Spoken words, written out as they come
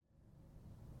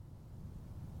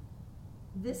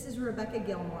This is Rebecca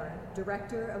Gilmore,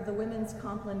 Director of the Women's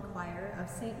Compline Choir of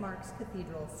St. Mark's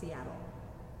Cathedral, Seattle.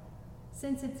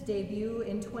 Since its debut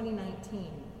in 2019,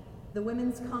 the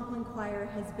Women's Compline Choir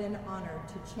has been honored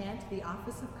to chant the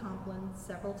office of Compline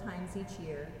several times each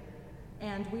year,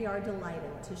 and we are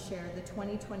delighted to share the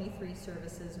 2023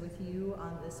 services with you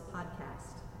on this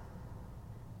podcast.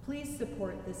 Please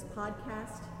support this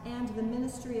podcast and the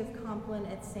Ministry of Compline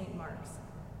at St. Mark's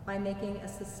by making a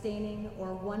sustaining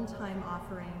or one-time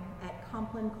offering at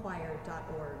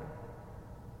complinechoir.org.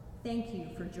 Thank you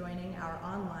for joining our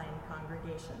online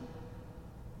congregation.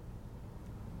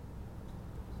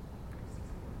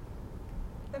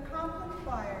 The Compline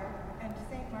Choir and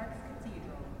St. Mark's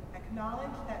Cathedral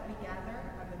acknowledge that we gather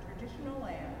on the traditional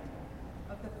land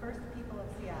of the first people of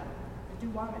Seattle, the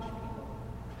Duwamish people,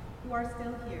 who are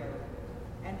still here,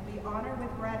 and we honor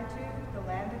with gratitude the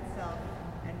land itself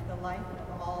and the life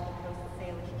of all the Coast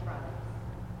Salish tribes.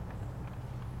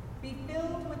 Be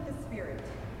filled with the Spirit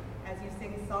as you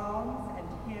sing psalms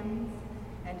and hymns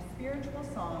and spiritual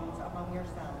songs among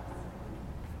yourselves,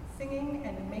 singing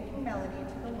and making melody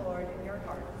to the Lord in your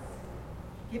hearts,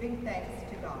 giving thanks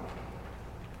to God.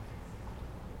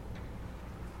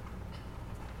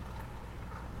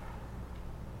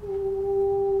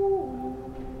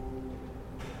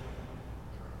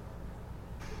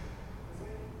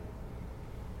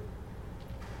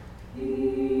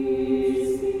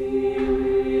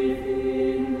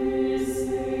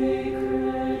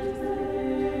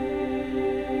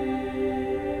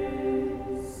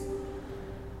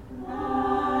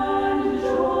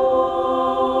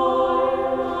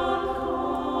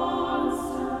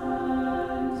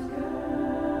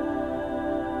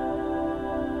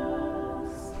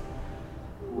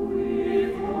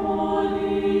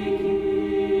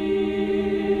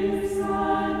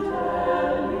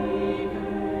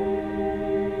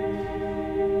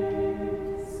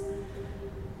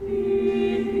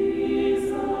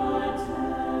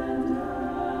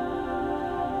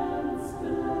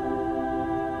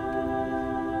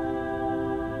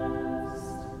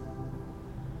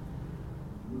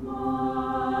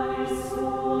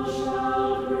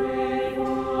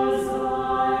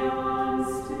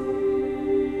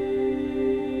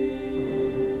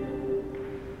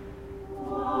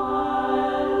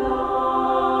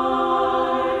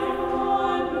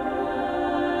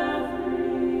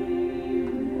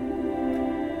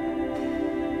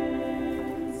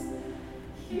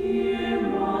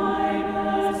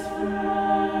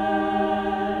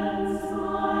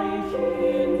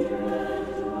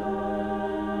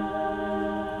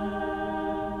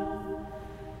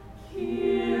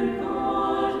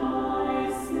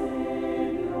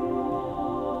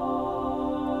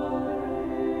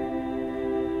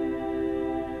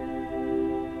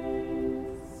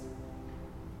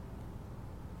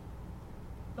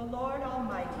 The Lord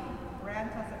Almighty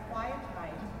grant us a quiet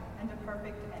night and a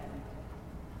perfect end.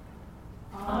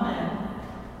 Amen.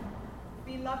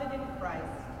 Beloved in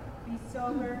Christ, be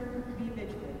sober, be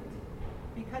vigilant,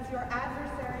 because your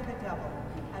adversary the devil,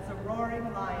 as a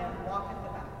roaring lion, walketh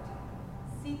about,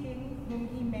 seeking whom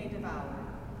he may devour,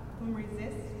 whom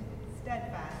resist,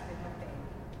 steadfast in the faith.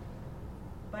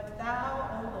 But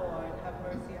thou, O Lord, have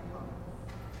mercy upon us.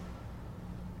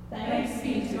 Thanks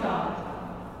be to God.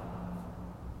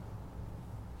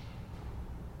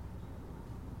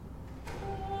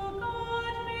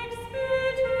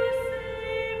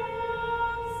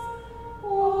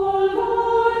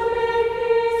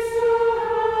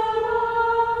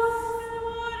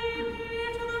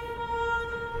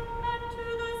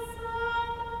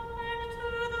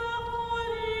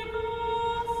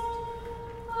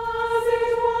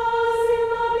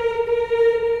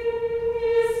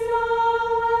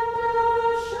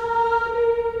 Shall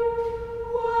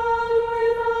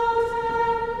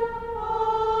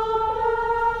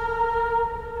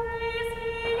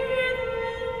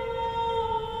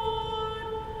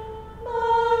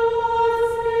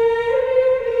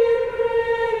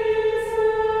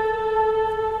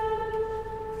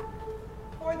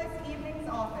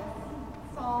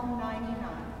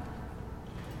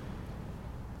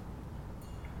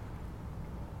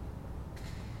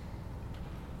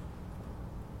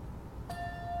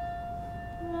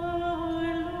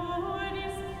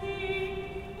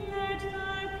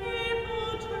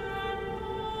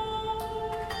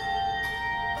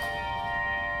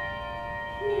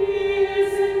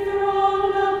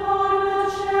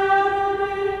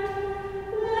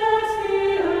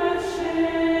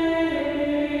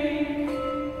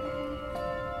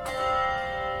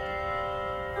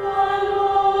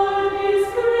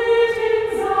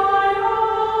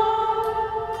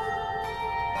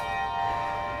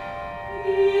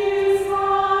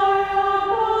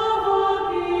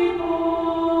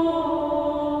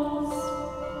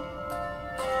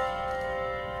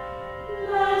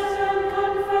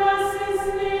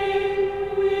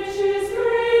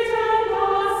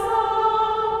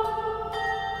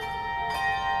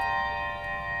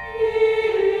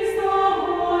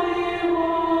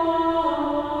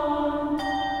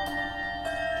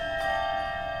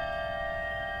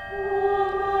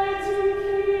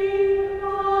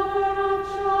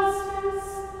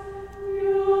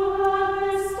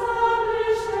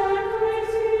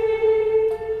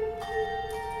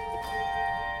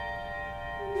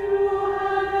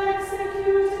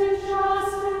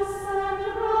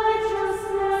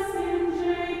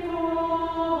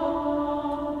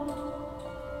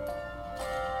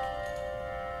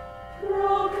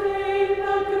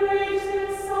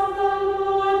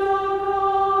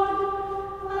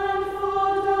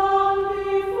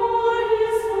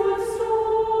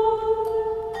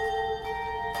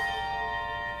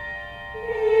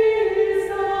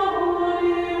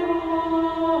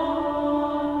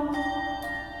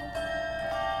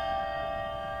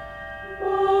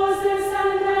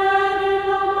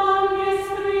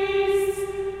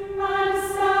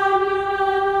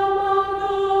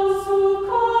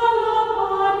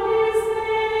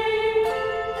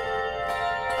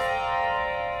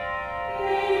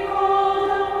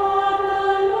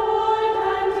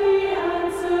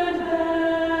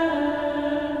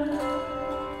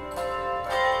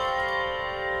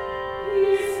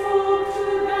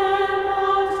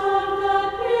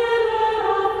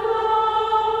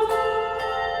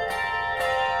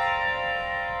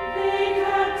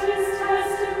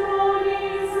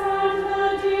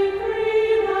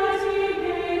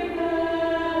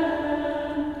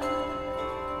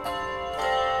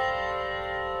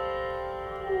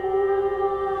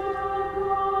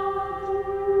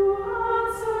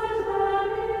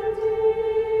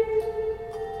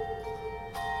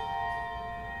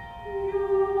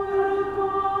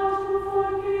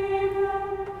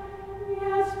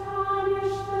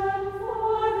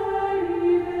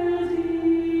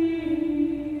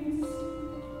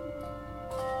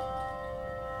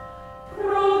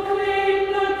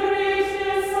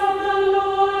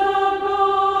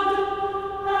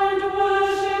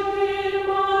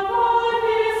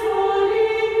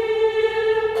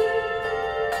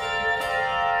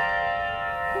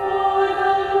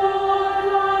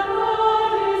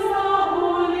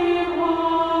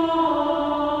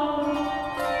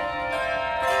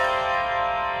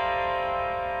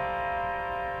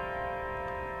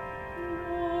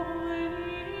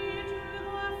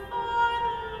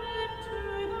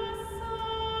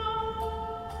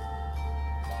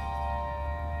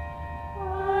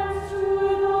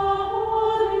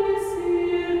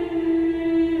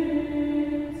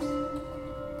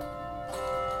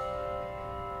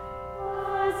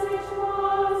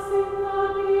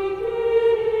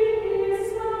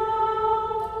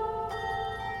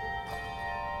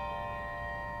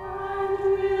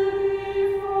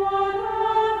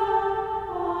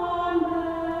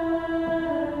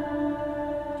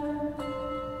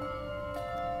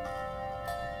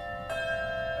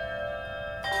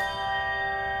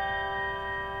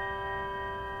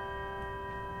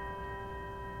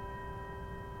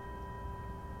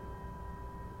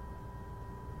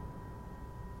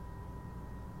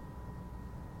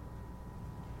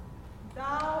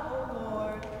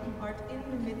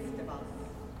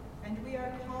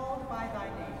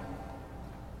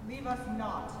Leave us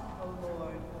not, O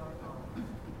Lord, our God.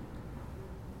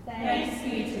 Thanks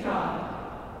be to God.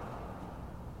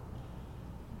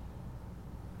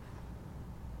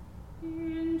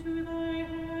 Into thy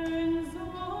hands, O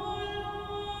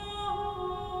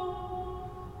Lord,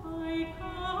 I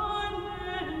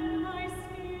commend my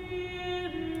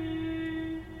spirit.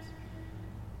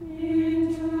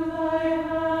 Into thy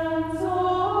hands, O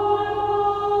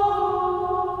Lord,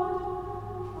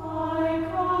 I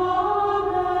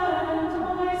commend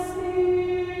my spirit.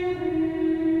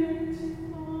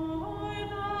 For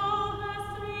thou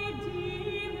hast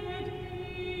redeemed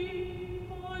me,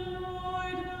 O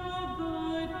Lord, thou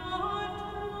good and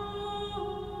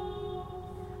true.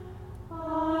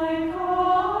 I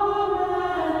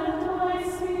commend my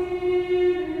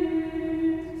spirit.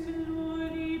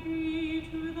 Glory be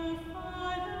to the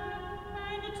Father,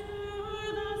 and to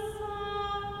the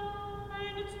Son,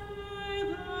 and to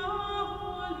the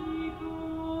Holy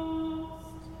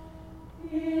Ghost.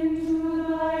 Into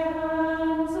thy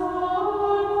hands, O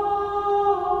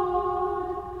Lord,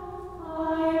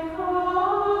 I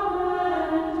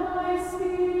commend my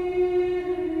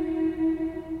spirit.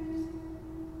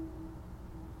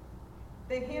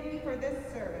 The hymn for this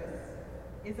service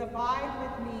is Abide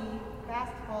with Me,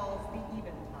 Fast Falls the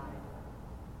Eventide.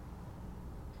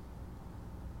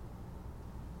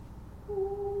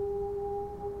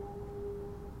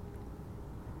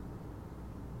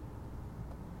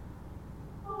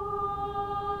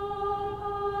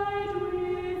 Abide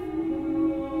with me,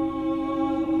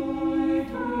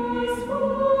 fast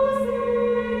falls the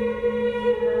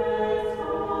eventide,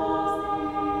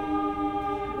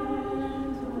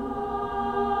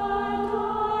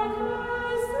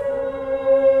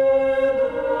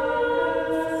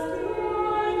 darkness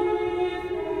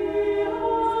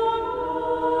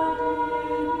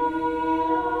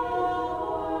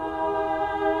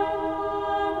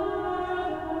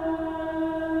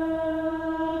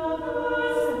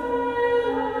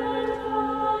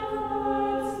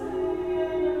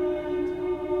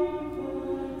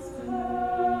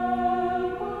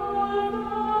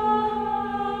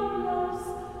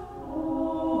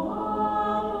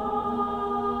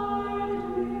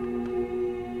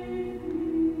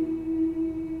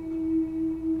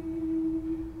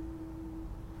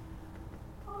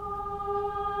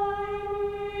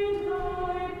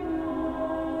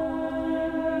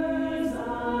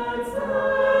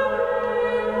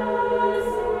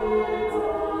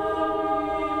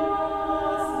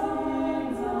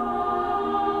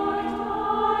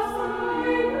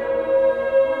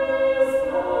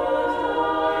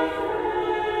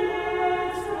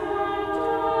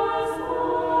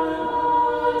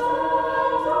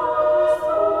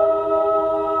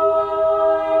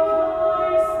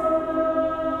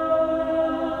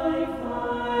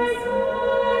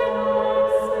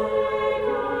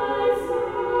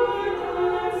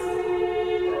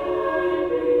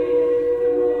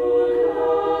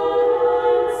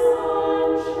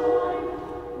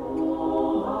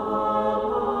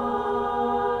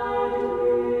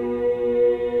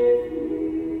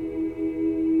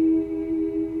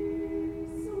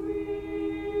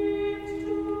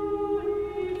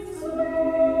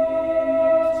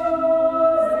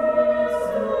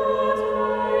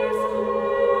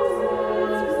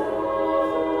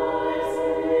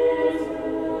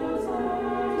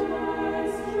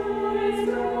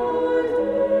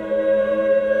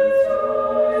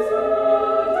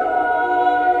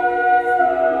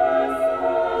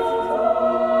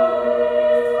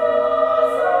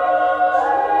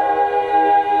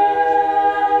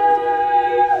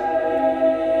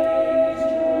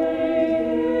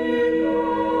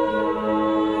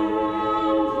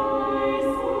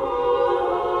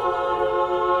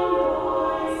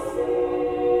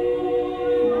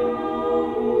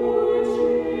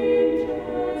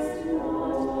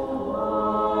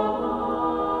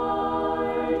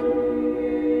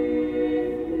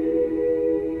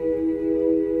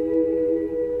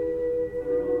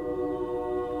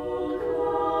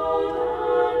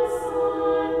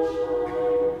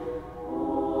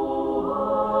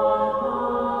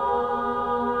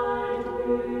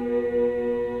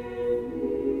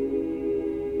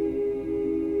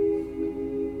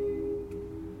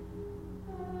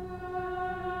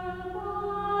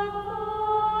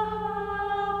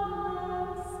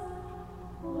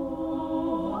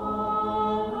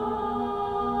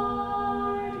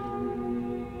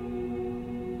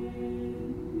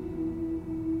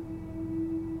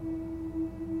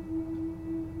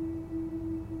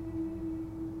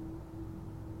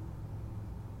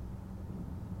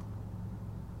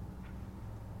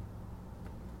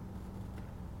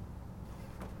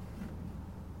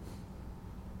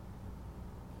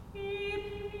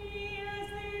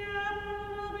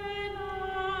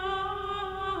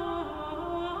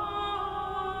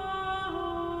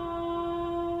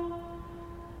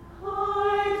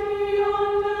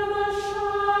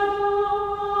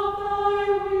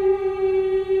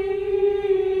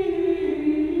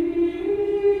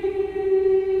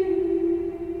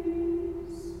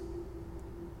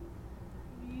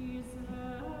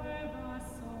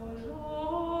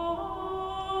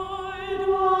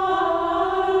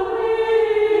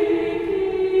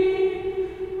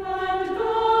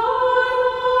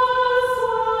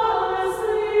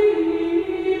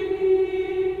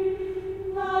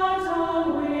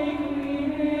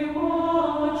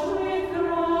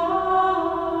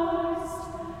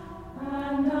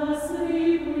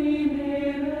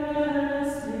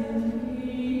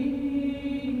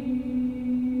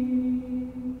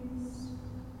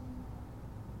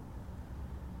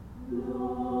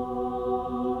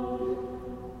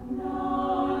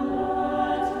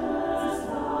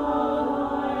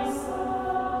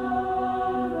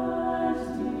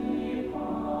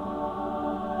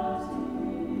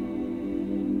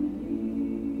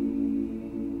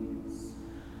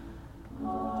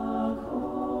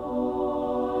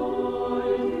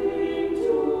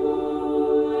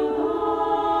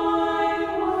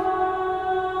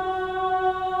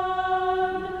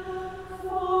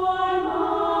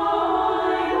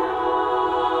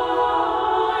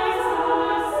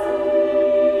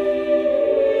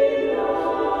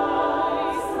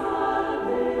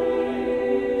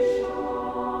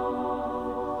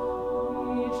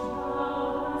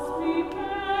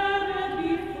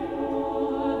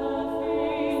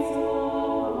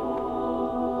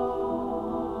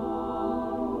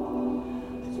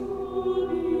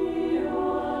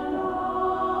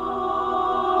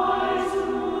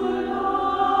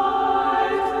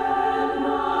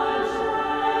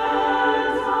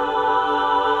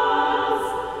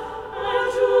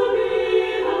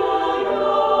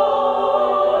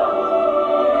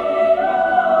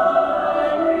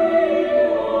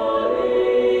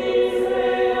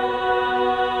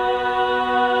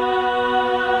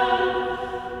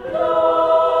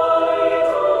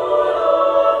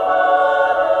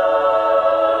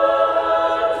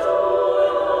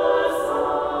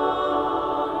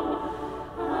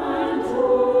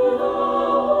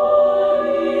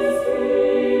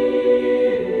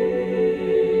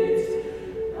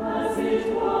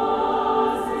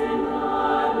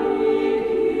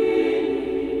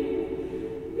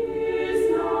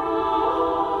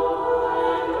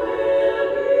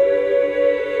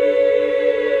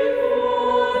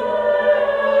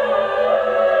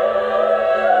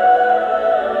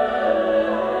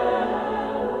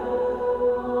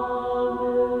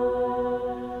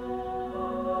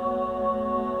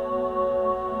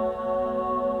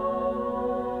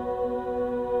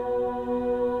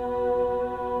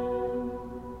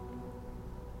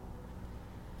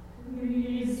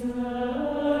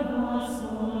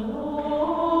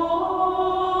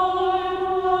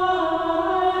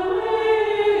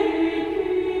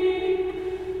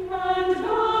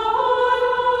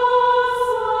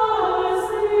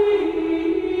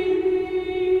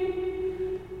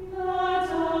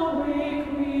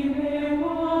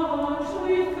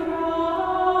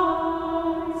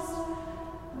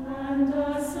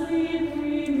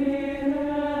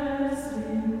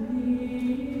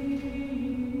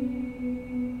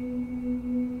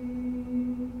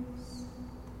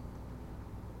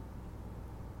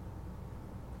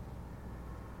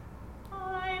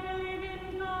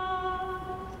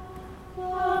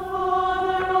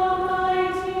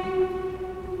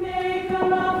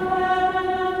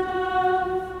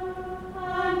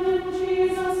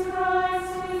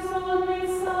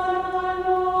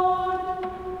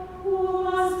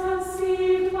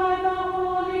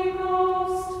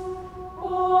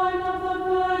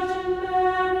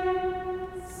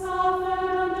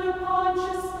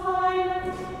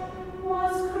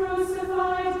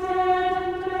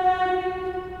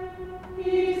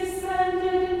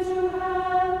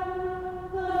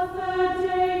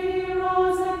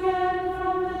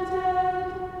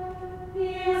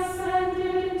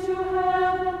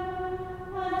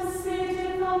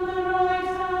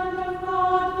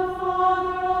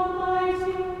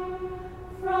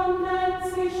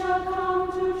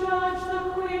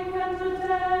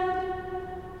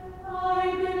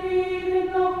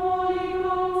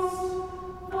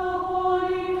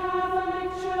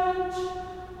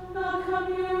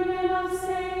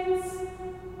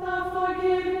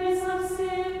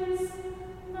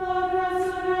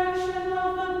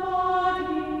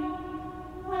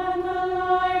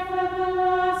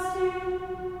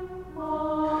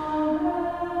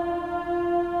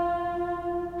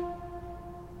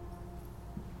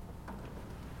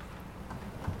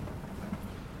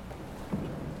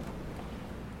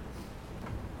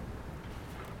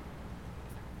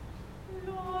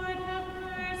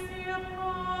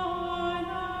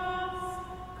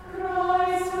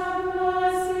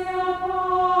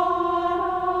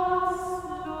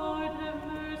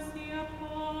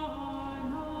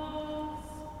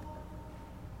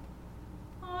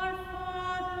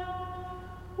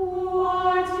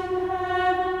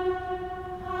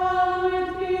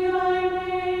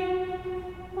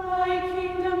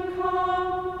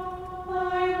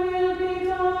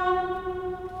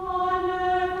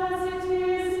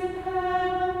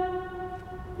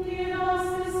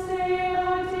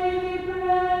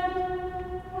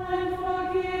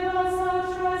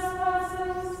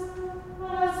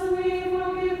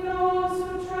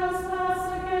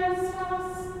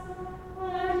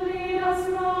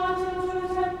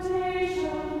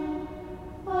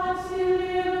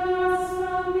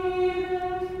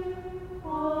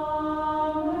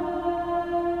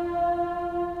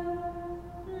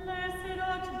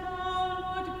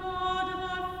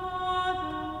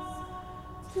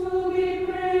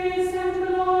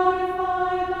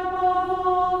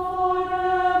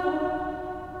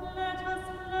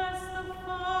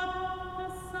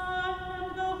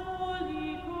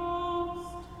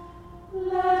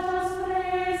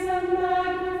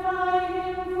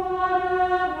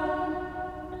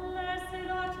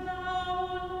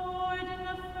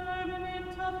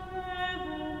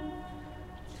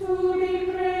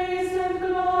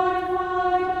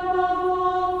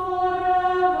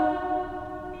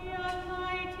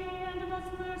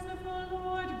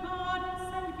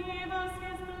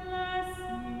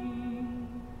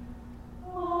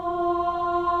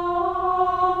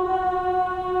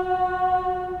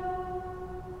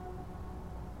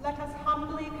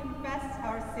humbly confess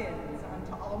our sins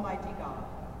unto Almighty God.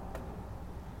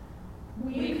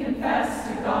 We confess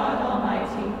to God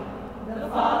Almighty, the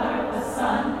Father, the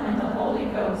Son, and the Holy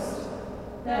Ghost,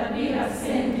 that we have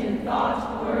sinned in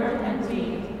thought, word, and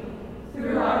deed,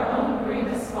 through our own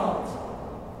grievous fault.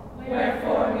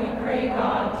 Wherefore we pray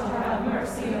God to have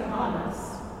mercy upon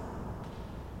us.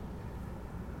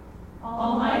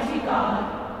 Almighty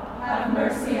God, have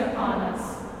mercy upon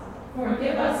us.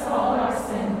 Forgive us all our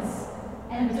sins,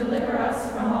 and deliver us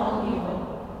from all evil.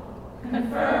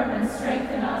 Confirm and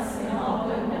strengthen us in all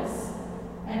goodness,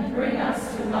 and bring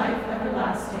us to life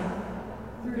everlasting.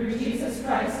 Through Jesus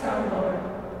Christ our Lord.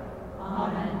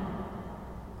 Amen.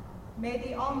 May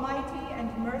the Almighty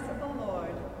and merciful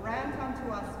Lord grant unto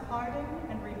us pardon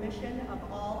and remission of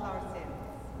all our sins,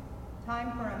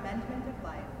 time for amendment of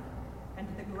life, and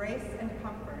the grace and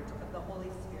comfort of the Holy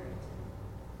Spirit.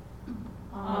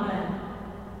 Amen.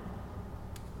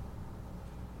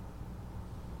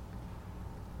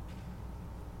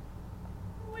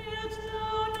 Wilt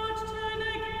thou not turn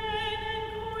again and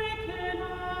quicken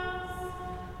us,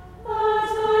 that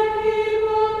thy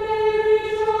people may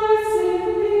rejoice in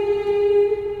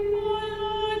thee? O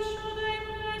Lord, show thy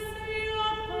mercy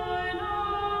upon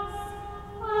us,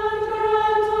 and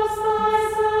grant us thy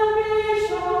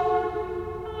salvation.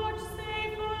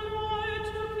 Vouchsafe, O Lord,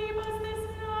 to keep us this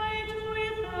night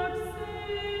without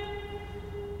sin.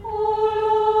 O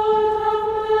Lord, have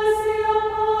mercy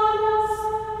upon us,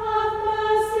 have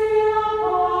mercy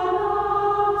upon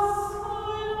us. O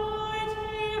Lord,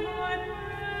 hear our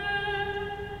prayer,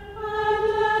 and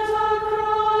let our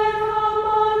cry come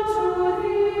unto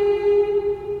thee.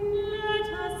 Let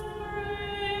us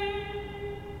pray.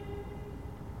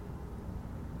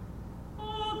 O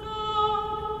God,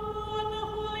 who on the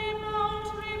holy mount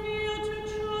revealed to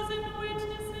chosen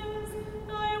witnesses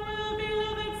thy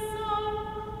well-beloved Son,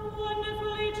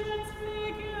 wonderfully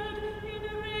transfigured in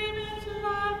raiment,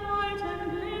 lamp white and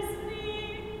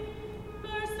glistening,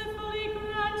 mercifully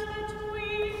grant that we,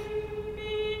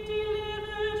 being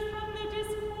delivered from the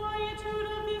disquietude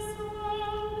of this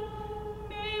world,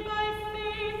 may by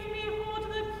faith behold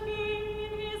the King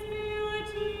in his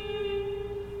beauty,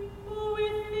 who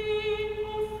with thee, O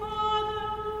Father,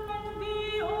 and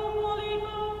thee, O Holy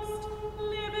Ghost,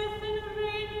 liveth and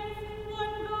reigneth,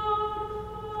 one God,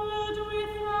 world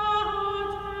without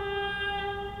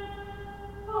end.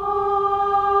 Amen.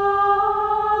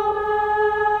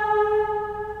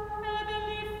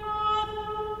 Heavenly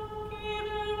Father,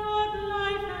 giver of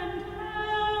life and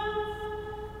health,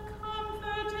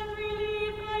 comfort and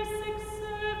relieve thy sick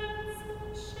servants,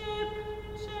 Ship,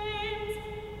 James,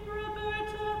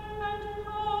 Roberta, and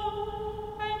Paul,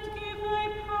 and give thy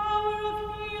power of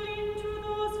healing to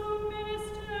those who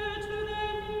minister to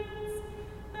their needs,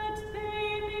 that they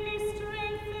may be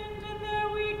strengthened in their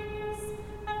weakness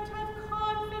and have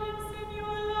confidence in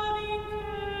your loving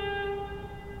care.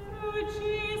 Through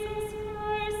Jesus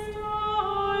Christ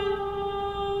our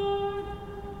Lord.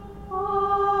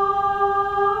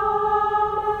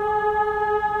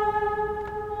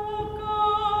 O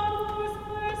God, whose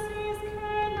mercies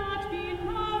cannot be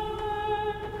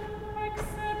numbered,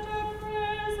 accept our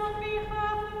prayers on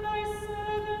behalf of thy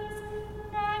servants,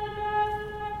 Annabeth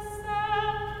and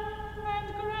Sam, and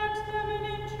grant them an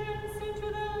entrance into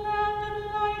the land of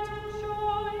light and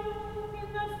joy, in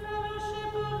the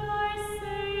fellowship of thy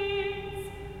saints.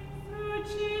 Through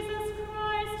Jesus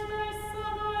Christ, thy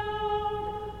Son, our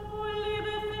Lord, who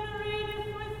liveth and reigneth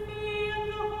with thee and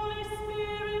the Holy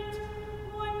Spirit,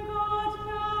 one God,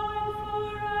 now and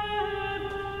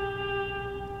forever.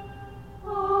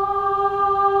 Amen.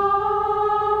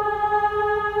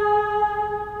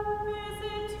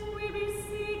 Visit, we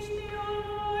beseech thee, O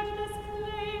Lord, this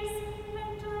place,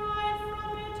 and drive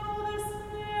from it all the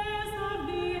snares of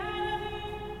the enemy.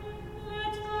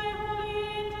 Let thy holy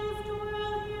angels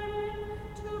dwell herein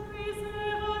to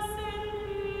preserve us in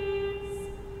peace.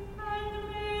 And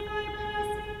may thy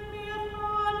blessing be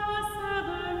upon us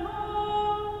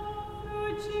evermore.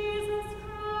 Through Jesus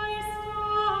Christ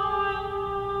our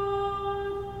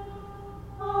Lord.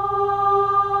 Amen.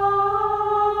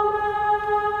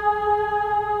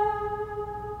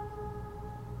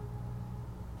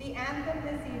 The anthem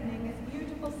this evening is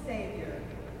Beautiful Savior,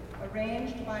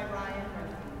 arranged by Ryan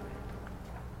Murphy.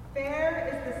 Fair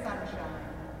is the sunshine,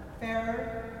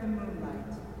 fairer the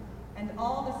moonlight, and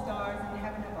all the stars in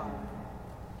heaven above.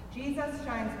 Jesus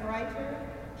shines brighter,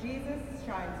 Jesus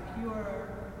shines purer,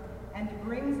 and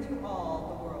brings to all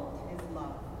the world his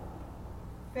love.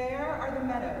 Fair are the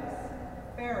meadows,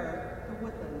 fairer the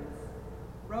woodlands,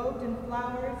 robed in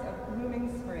flowers of blooming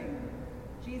spring.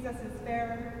 Jesus is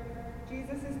fairer,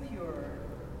 Jesus is purer.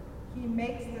 He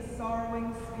makes the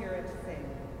sorrowing spirit sing.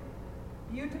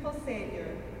 Beautiful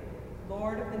Savior,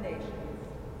 Lord of the nations,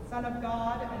 Son of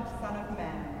God and Son of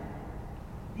man,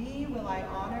 thee will I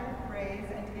honor, praise,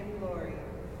 and give glory.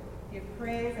 Give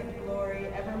praise and glory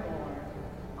evermore.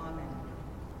 Amen.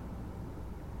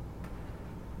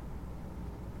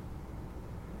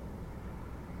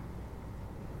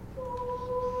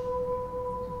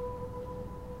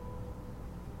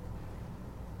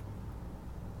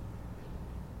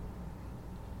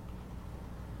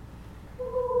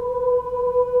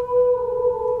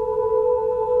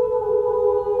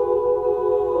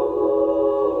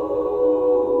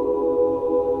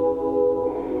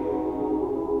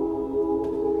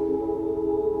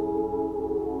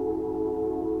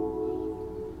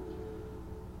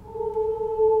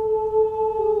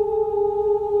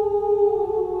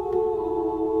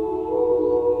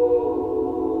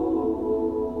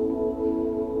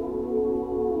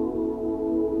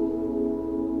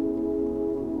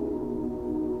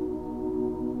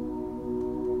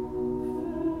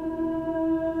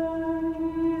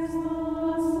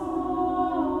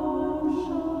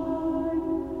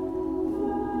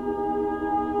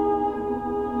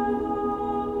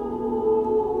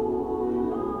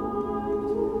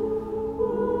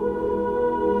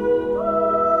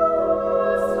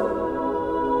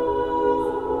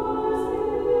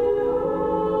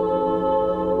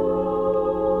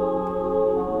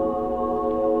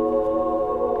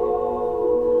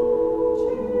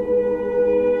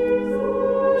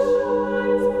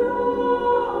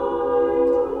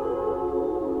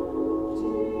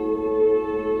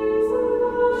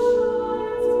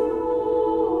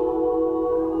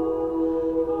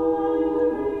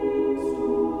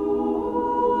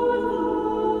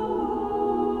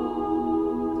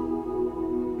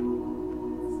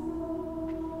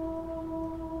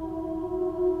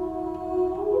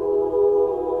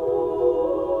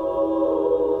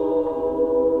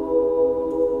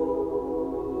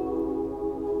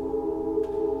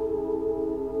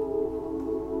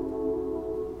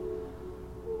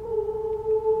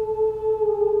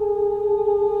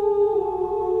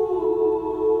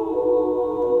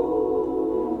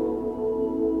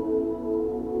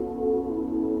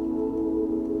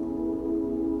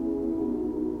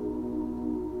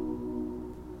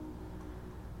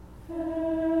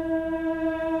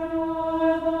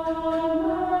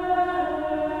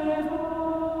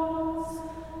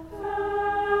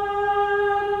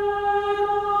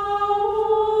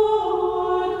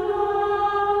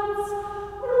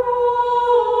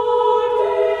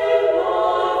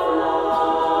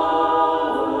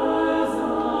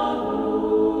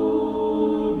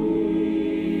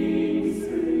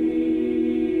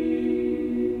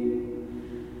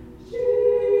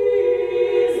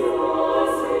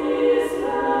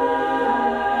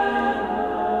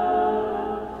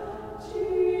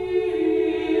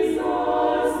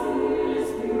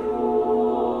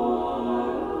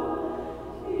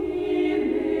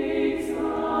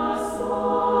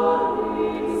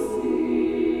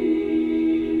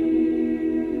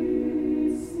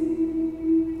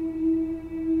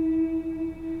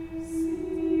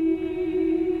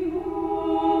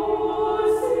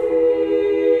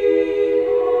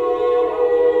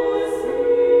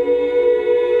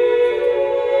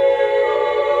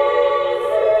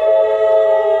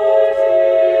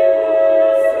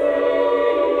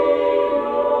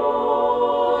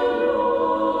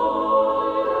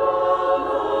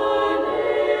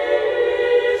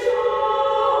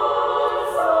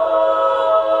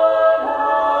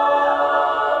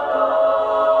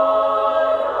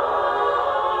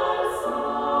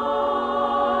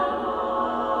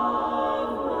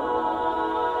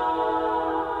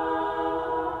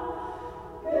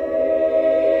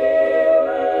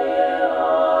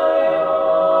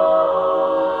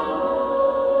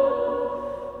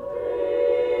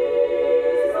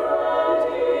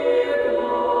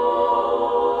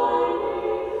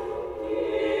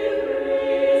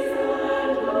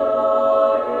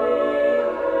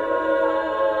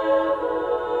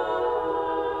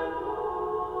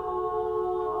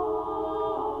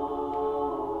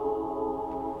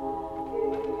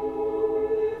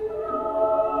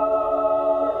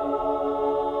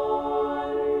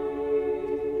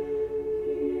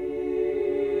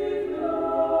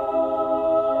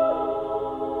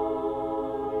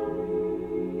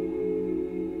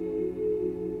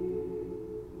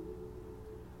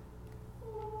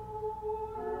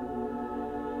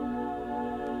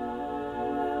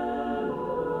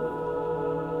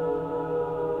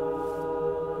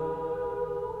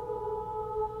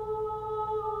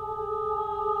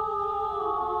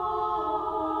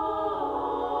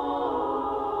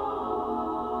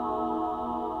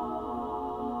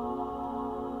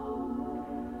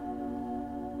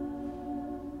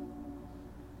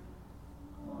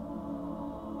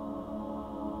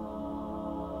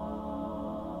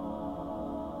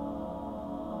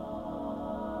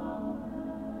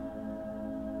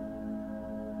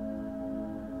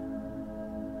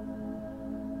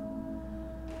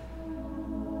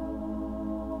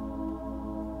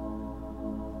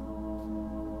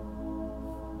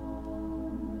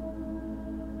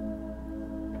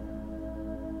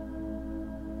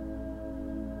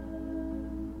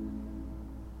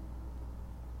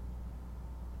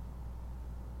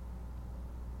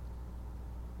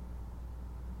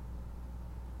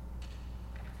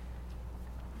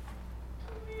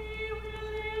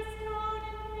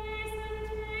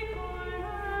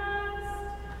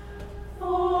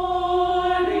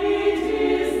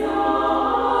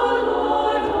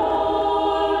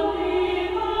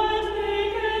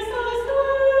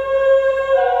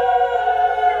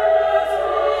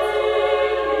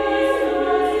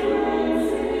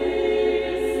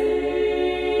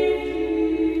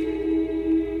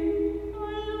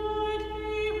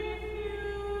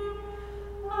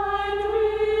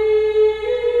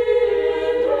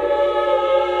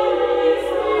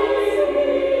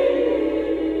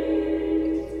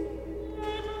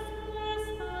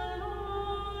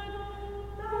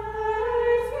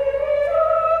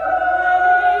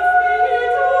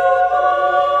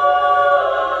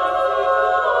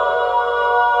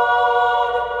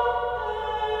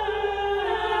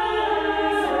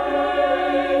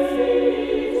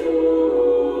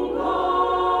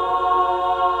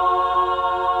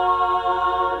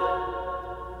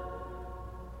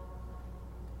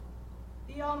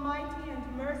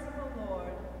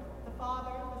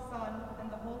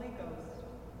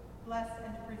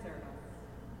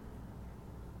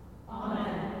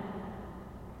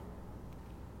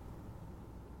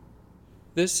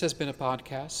 This has been a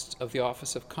podcast of the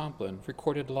Office of Compline,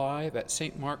 recorded live at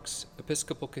St. Mark's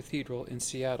Episcopal Cathedral in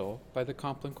Seattle by the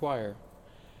Compline Choir.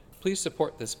 Please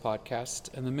support this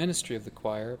podcast and the ministry of the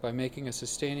choir by making a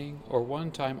sustaining or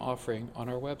one-time offering on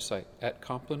our website at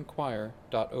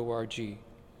complinechoir.org.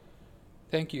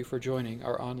 Thank you for joining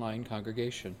our online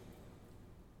congregation.